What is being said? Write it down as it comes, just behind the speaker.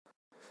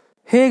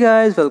Hey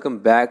guys, welcome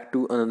back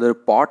to another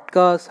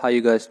podcast. How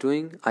you guys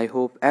doing? I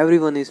hope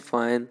everyone is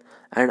fine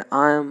and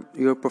I am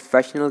your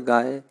professional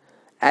guy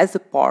as a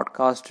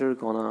podcaster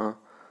gonna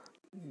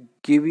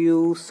give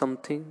you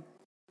something.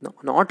 No,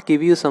 not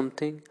give you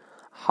something.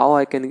 How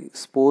I can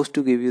supposed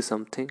to give you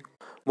something.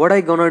 What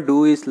I gonna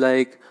do is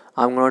like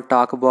I'm gonna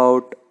talk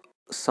about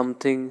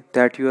something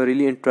that you are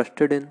really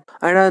interested in.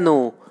 And I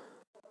know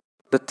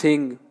the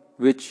thing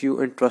which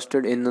you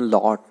interested in a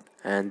lot,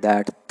 and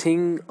that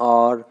thing,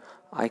 or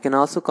I can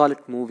also call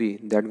it movie,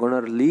 that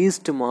gonna release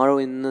tomorrow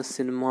in the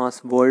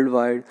cinemas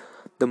worldwide.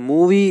 The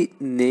movie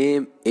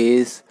name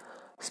is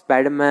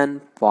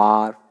Spider-Man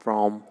Far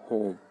From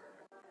Home.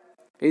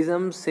 Is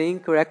I'm saying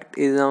correct?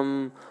 Is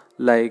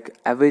like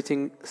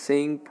everything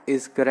saying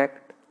is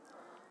correct?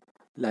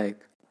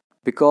 Like,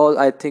 because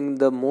I think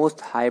the most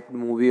hyped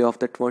movie of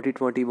the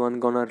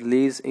 2021 gonna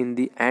release in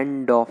the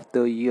end of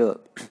the year.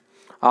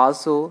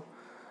 Also,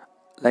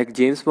 like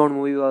James Bond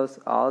movie was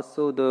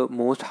also the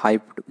most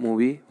hyped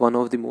movie, one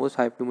of the most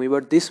hyped movie.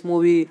 But this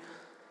movie,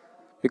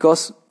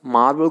 because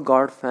Marvel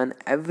got fan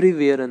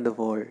everywhere in the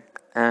world,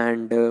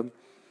 and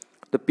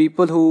the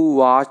people who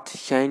watched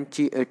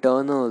Shang-Chi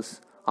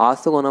Eternals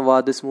also gonna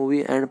watch this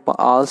movie, and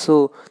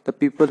also the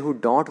people who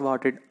don't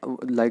watch it,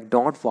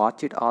 don't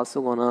watch it,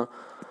 also gonna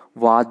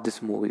watch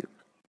this movie.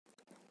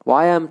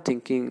 Why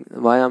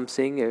I'm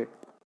saying it?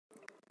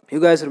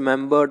 You guys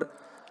remembered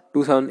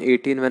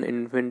 2018 when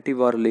Infinity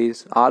War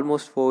released? It's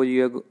almost 4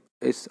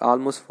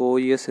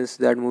 years since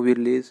that movie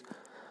released,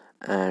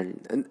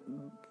 and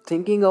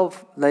thinking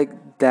of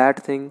like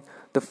that thing,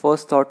 the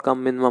first thought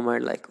come in my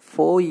mind like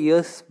 4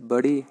 years,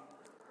 buddy.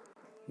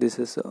 This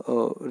is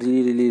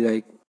really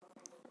like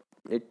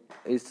it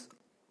is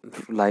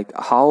like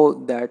how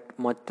that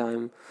much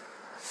time.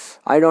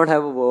 I don't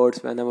have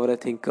words whenever I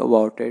think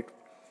about it.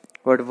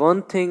 But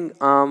one thing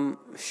I'm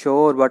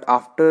sure, but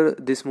after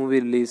this movie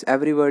release,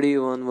 everybody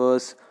one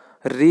was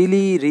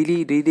really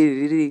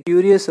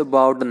curious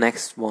about the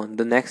next one,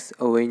 the next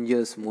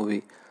Avengers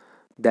movie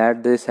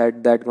that they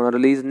said that gonna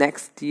release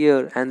next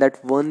year, and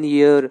that 1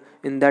 year,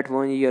 in that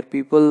 1 year,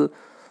 people's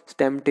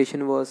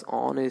temptation was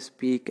on its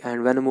peak,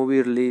 and when a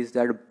movie release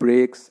that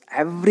breaks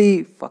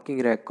every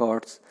fucking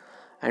records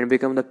and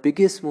become the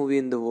biggest movie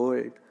in the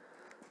world,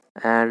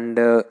 and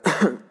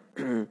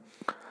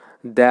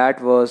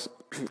that was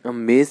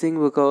amazing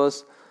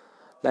because,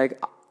 like,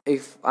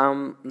 if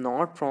I'm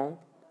not wrong,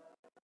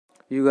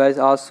 you guys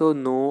also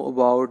know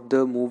about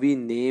the movie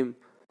name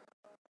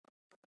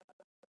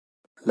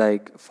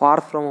like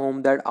Far From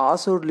Home, that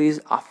also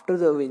released after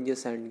the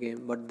Avengers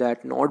Endgame, but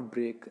that not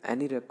break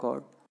any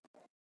record.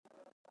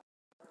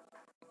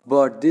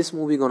 But this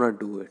movie gonna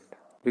do it,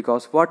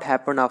 because what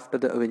happened after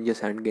the Avengers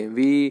Endgame?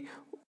 We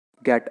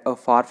get a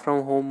Far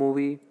From Home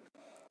movie,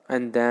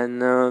 and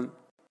then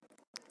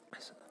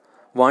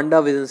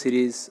WandaVision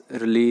series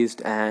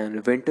released,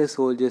 and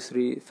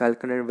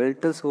Falcon and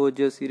Winter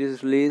Soldier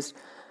series released,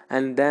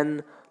 and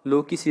then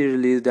Loki series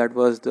released. That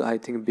was the, I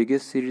think,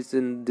 biggest series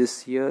in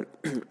this year,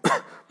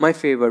 my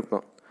favorite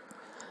one.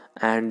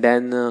 And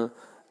then,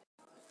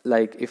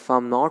 like, if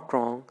I'm not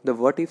wrong, the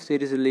What If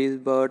series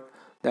released, but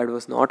that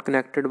was not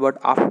connected. But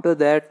after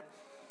that,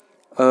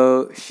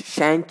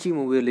 Shang-Chi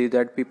movie released,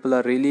 that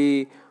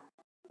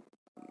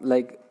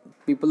like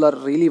people are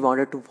really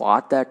wanted to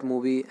watch that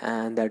movie,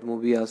 and that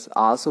movie was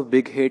also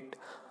big hit.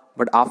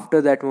 But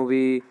after that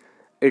movie,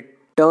 it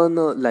turned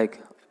like,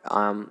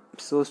 I'm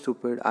so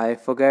stupid, I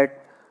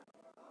forget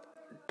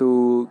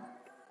to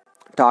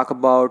talk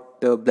about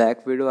the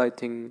Black Widow. I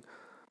think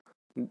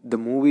the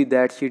movie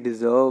that she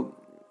deserved,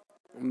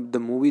 the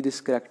movie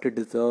this character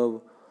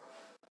deserve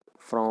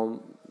from,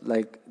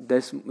 like,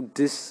 this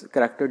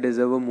character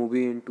deserve a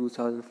movie in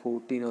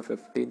 2014 or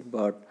 15,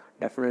 but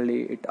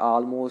definitely it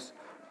almost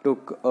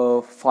took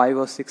 5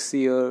 or 6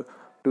 year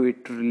to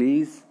it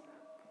release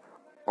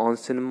on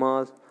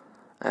cinemas.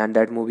 And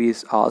that movie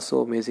is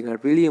also amazing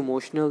and really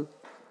emotional,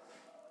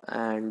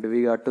 and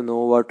we got to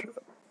know what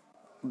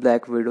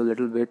Black Widow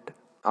little bit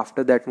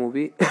after that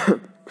movie.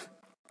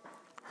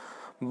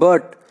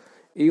 But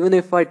even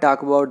if I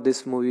talk about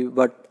this movie,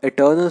 but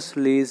Eternals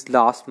released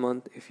last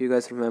month, if you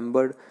guys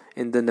remembered,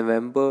 in the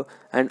November,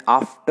 and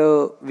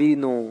after we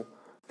know,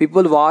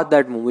 people watch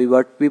that movie,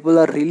 but people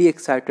are really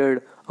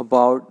excited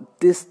about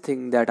this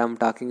thing that I'm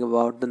talking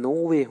about, the No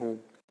Way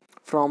Home,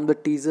 from the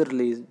teaser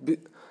release.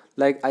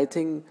 Like, I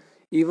think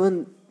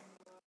even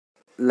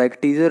like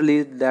teaser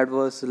release, that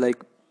was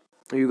like,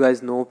 you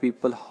guys know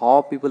people,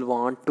 how people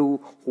want to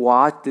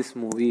watch this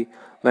movie.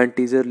 When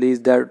teaser release,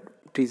 that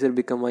teaser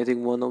become, I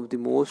think, one of the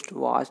most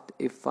watched,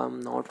 if I'm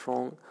not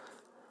wrong,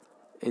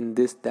 in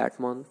this that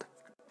month.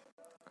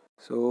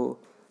 So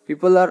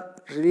people are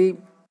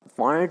really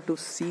wanted to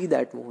see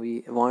that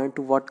movie, wanted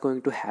to what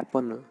going to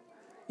happen.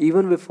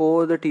 Even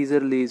before the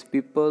teaser release,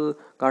 people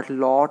got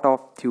lot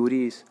of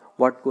theories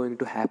what going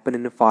to happen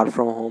in Far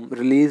From Home.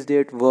 Release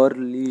date were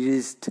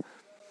released,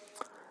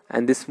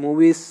 and this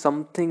movie is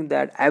something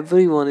that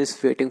everyone is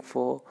waiting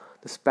for.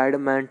 The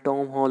Spider-Man,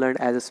 Tom Holland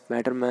as a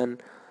Spider-Man,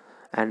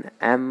 and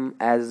M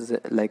as,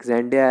 like,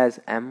 Zendaya as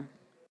M.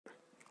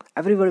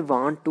 everybody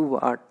want to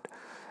watch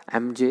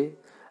MJ.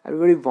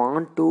 Everybody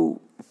want to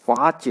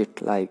watch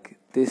it. Like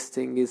this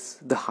thing is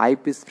the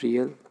hype is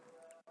real,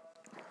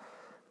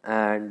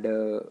 and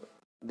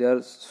there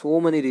are so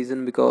many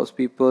reasons because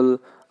people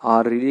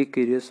are really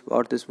curious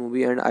about this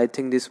movie, and I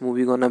think this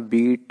movie gonna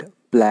beat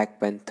Black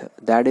Panther.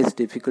 That is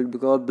difficult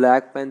because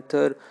Black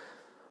Panther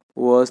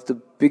was the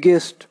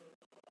biggest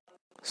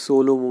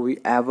solo movie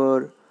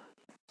ever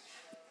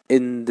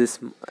in this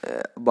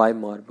by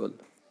Marvel.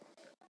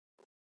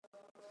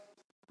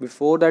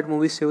 Before that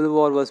movie, Civil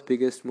War was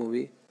biggest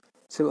movie.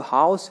 So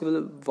how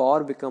Civil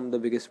War become the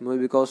biggest movie?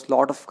 Because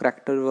lot of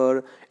characters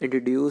were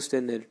introduced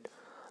in it.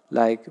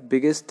 Like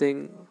biggest thing,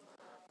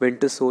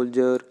 Winter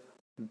Soldier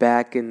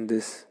back in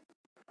this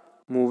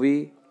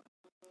movie,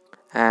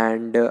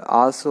 and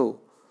also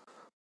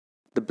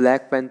the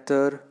Black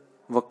Panther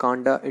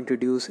Wakanda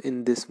introduced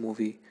in this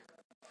movie,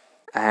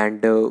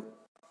 and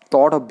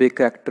lot of big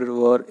characters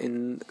were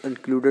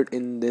included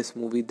in this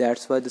movie.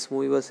 That's why this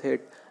movie was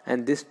hit,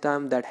 and this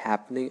time that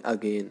happening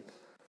again.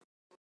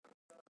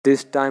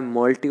 This time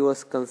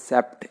multiverse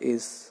concept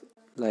is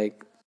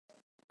like,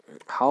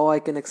 how I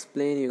can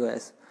explain you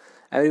guys.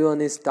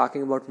 Everyone is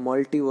talking about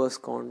multiverse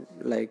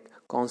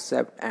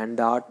concept, and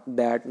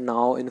that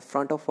now in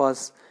front of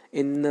us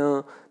in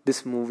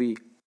this movie.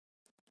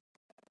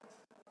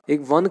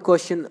 One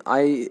question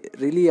I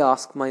really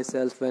ask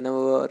myself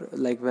whenever,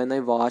 like when I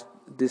watch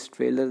this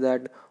trailer,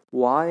 that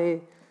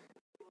why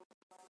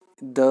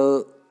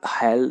the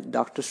hell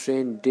Doctor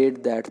Strange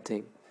did that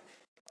thing,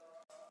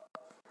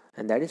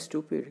 and that is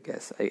stupid. I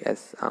guess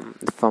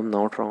if I'm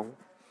not wrong,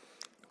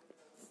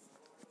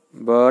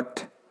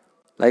 but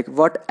like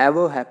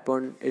whatever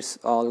happened, it's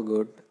all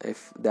good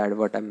if that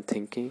what I'm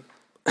thinking,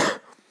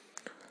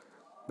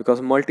 because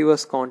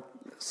multiverse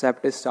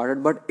concept is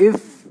started. But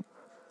if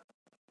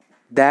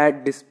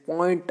that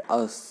disappoint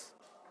us,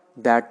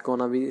 that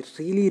gonna be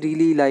really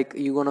really like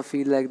you gonna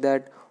feel like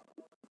that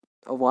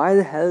why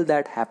the hell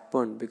that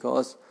happened,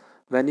 because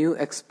when you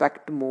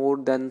expect more,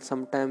 then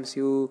sometimes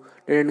you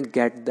didn't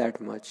get that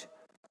much.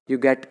 You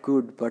get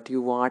good but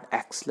you want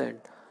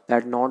excellent,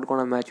 that not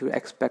gonna match your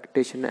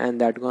expectation,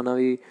 and that gonna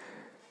be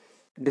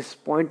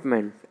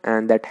disappointment,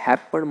 and that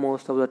happen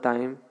most of the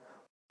time.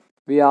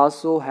 We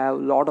also have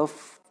a lot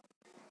of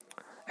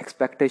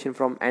expectation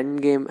from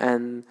Endgame,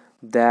 and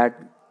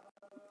that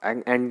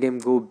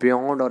Endgame go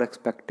beyond our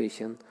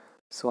expectation.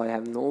 So I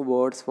have no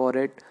words for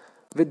it.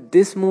 With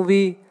this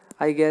movie,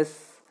 I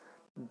guess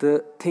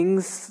the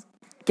things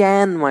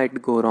can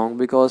might go wrong,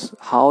 because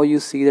how you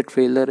see the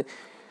trailer,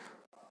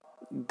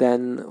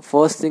 then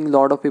first thing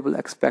lot of people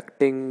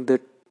expecting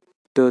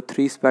the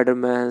three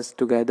Spider-Mans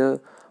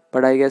together,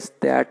 but I guess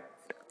that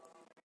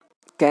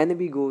can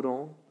be go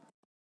wrong.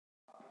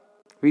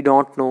 We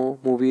don't know,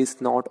 movie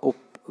is not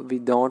we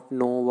don't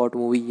know about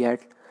movie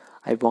yet.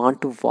 I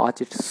want to watch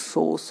it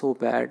so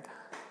bad,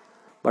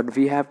 but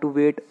we have to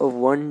wait a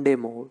 1 day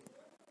more,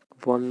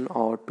 1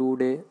 or 2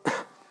 day,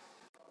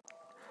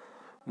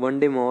 1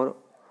 day more.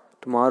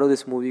 Tomorrow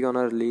this movie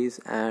gonna release,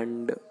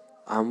 and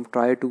I'm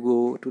trying to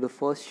go to the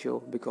first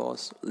show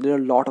because there are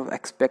a lot of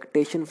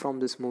expectation from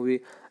this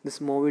movie.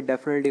 This movie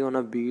definitely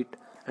gonna beat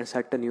and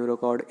set a new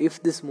record.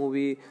 If this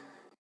movie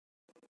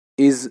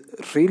is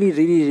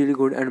really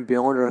good and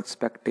beyond our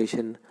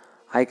expectation,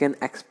 I can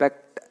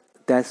expect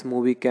this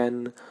movie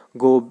can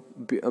go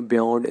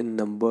beyond in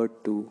number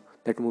 2.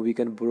 That movie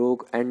can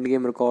broke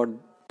Endgame record.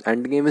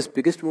 Endgame is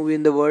biggest movie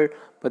in the world,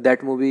 but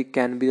that movie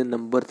can be the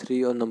number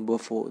 3 or number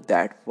 4.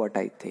 That what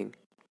I think.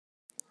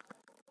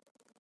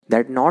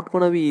 That not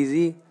gonna be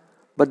easy,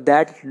 but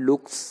that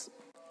looks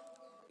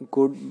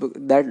good.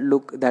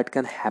 That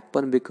can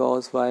happen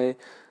because why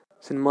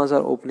cinemas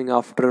are opening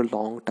after a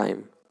long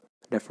time.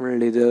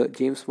 Definitely the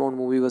James Bond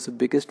movie was the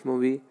biggest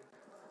movie,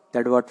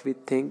 that what we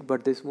think,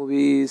 but this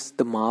movie is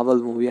the Marvel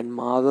movie, and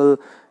Marvel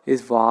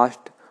is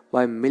watched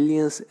by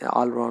millions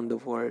all around the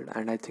world,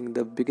 and I think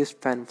the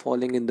biggest fan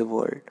following in the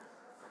world.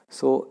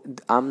 So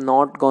I'm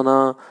not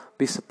gonna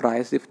be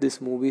surprised if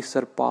this movie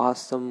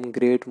surpass some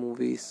great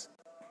movies,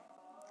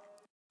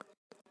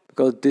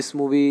 because this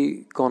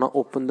movie gonna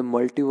open the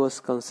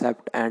multiverse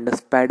concept and the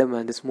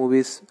Spider-Man. This movie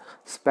is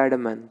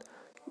Spider-Man.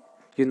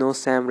 You know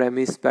Sam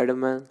Raimi's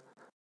Spider-Man.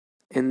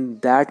 In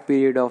that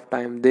period of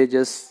time, they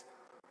just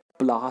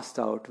blast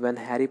out when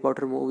Harry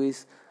Potter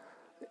movies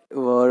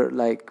were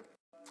like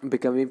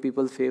becoming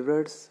people's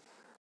favorites.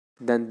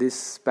 Then this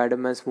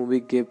Spider-Man's movie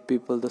gave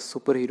people the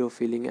superhero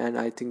feeling, and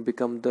I think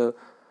become the,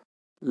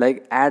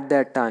 like at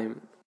that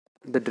time,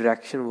 the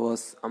direction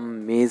was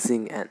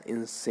amazing and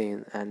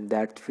insane, and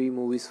that three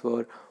movies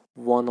were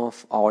one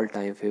of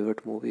all-time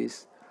favorite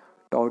movies.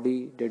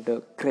 Toddy did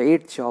a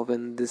great job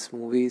in this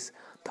movies.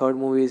 Third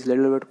movie is a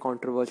little bit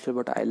controversial,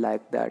 but I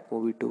like that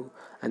movie too.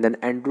 And then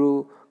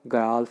Andrew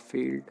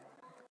Garfield,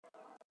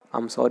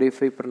 I'm sorry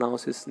if I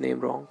pronounce his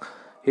name wrong.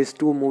 His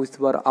two movies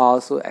were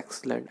also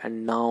excellent.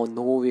 And now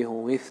No Way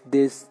Home. If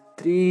this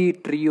three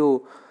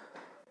trio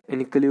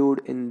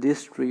include in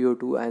this trio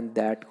too, and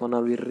that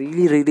gonna be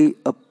really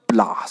a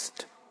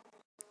blast.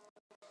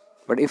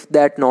 But if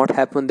that not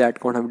happen, that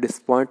gonna be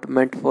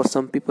disappointment for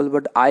some people.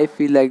 But I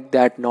feel like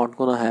that not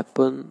gonna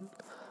happen.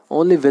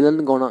 Only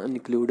villain gonna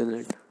include in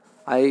it.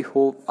 I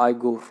hope I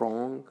go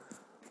wrong,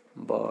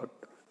 but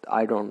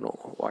I don't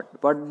know what.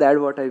 But that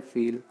what I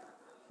feel.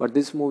 But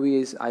this movie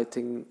is, I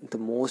think, the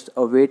most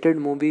awaited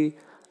movie,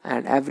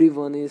 and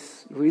everyone is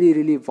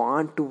really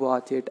want to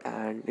watch it.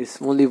 And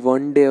it's only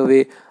one day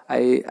away.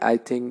 I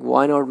think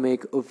why not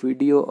make a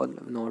video or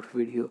not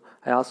video?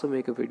 I also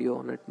make a video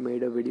on it.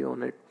 Made a video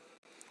on it.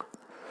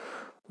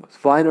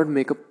 Why not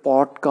make a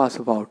podcast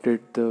about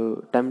it?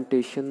 The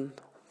temptation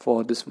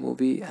for this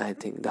movie. I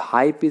think the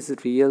hype is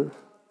real.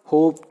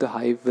 Hope the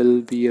hype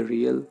will be a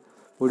real,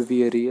 would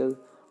be a real.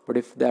 But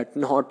if that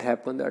not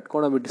happen, that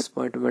gonna be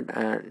disappointment.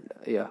 And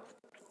yeah,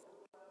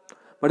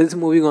 but this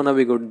movie gonna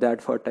be good.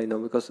 That what I know,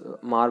 because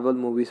Marvel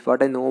movies.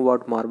 What I know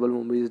about Marvel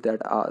movies,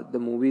 that the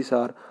movies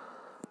are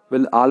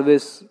will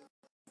always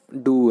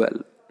do well,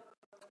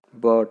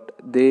 but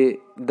the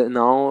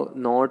now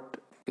not,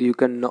 you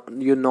can not,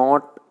 you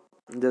not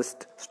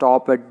just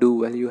stop at do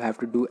well. You have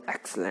to do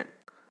excellent.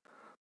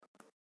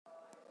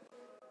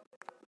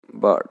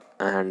 But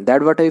and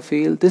that what I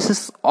feel. This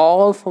is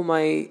all for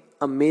my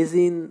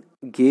amazing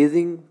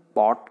gazing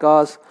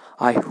podcast.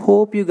 I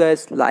hope you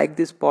guys like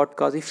this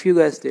podcast. If you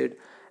guys did,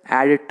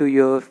 add it to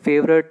your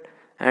favorite.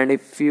 And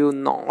if you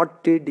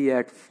not did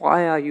yet,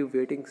 why are you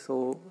waiting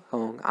so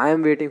long? I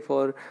am waiting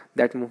for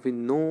that movie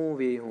No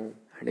Way Home.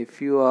 And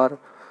if you are,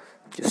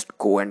 just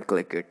go and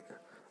click it.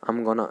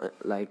 I'm gonna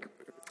like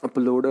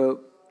upload a,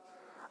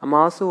 I'm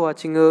also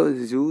watching a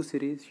U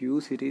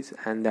series,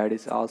 and that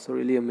is also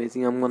really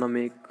amazing. I'm gonna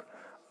make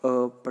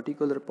a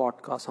particular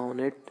podcast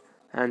on it,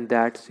 and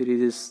that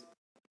series is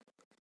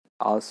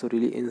also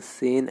really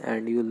insane,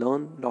 and you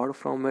learn a lot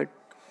from it.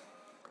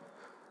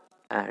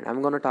 And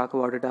I'm gonna talk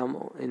about it. I'm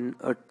in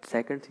a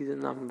second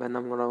season. When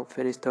I'm gonna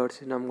finish third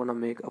season, I'm gonna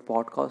make a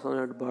podcast on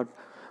it. But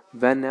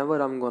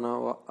whenever I'm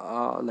gonna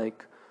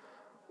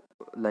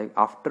like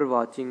after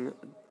watching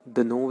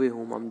the No Way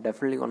Home, I'm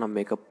definitely gonna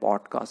make a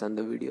podcast and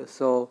the video.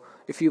 So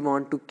if you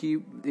want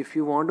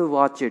to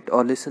watch it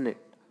or listen it,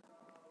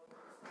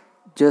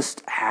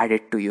 just add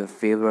it to your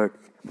favorite,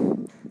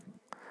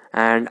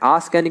 and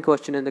ask any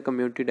question in the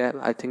community tab.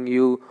 I think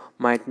you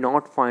might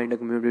not find a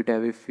community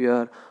tab if you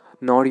are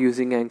not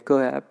using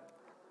Anchor app.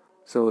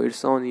 So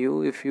it's on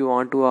you. If you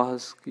want to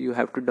ask, you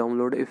have to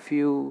download. If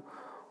you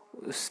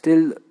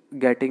still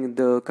getting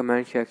the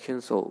comment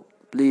section, so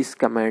please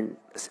comment,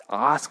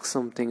 ask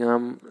something.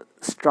 I'm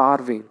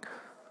starving.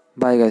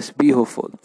 Bye guys, be hopeful.